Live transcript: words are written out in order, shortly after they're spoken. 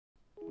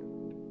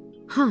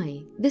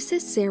Hi, this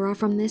is Sarah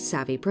from The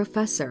Savvy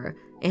Professor,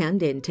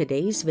 and in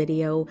today's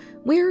video,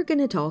 we're going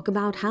to talk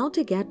about how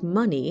to get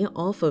money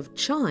off of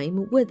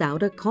Chime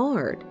without a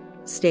card.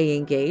 Stay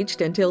engaged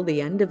until the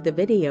end of the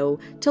video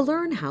to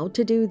learn how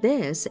to do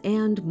this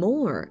and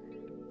more.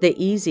 The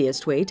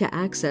easiest way to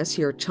access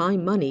your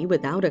Chime money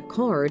without a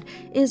card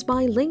is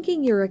by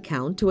linking your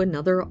account to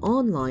another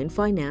online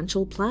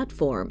financial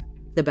platform.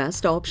 The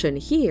best option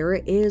here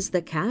is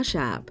the Cash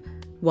App.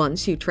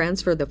 Once you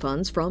transfer the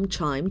funds from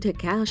Chime to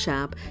Cash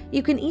App,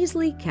 you can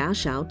easily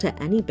cash out to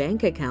any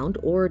bank account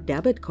or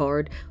debit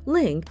card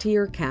linked to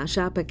your Cash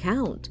App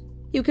account.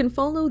 You can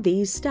follow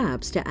these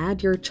steps to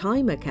add your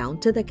Chime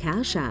account to the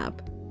Cash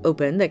App.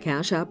 Open the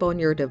Cash App on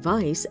your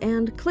device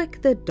and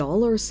click the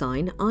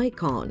 $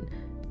 icon.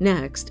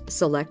 Next,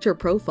 select your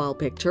profile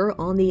picture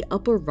on the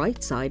upper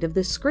right side of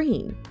the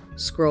screen.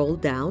 Scroll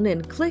down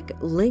and click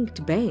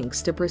Linked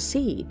Banks to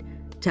proceed.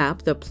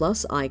 Tap the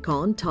plus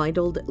icon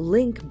titled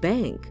Link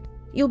Bank.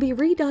 You'll be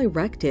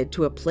redirected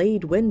to a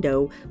Plaid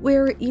window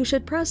where you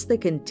should press the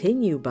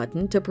Continue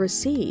button to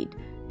proceed.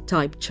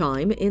 Type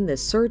Chime in the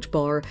search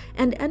bar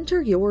and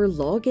enter your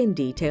login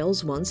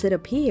details once it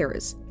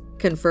appears.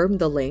 Confirm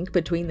the link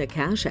between the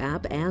Cash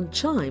App and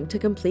Chime to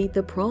complete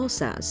the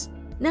process.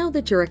 Now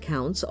that your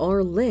accounts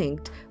are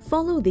linked,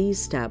 follow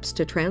these steps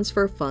to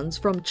transfer funds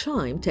from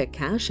Chime to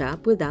Cash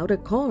App without a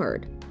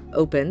card.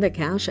 Open the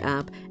Cash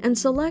App and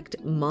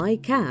select My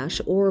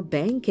Cash or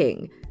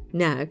Banking.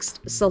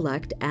 Next,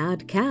 select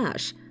Add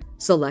Cash.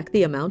 Select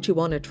the amount you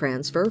want to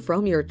transfer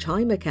from your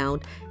Chime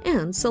account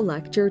and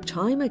select your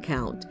Chime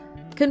account.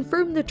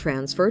 Confirm the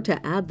transfer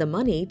to add the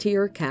money to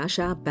your Cash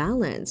App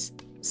balance.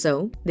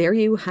 So, there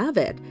you have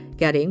it.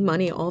 Getting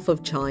money off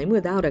of Chime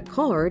without a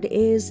card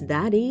is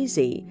that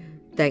easy.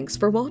 Thanks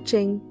for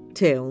watching.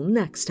 Till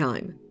next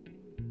time.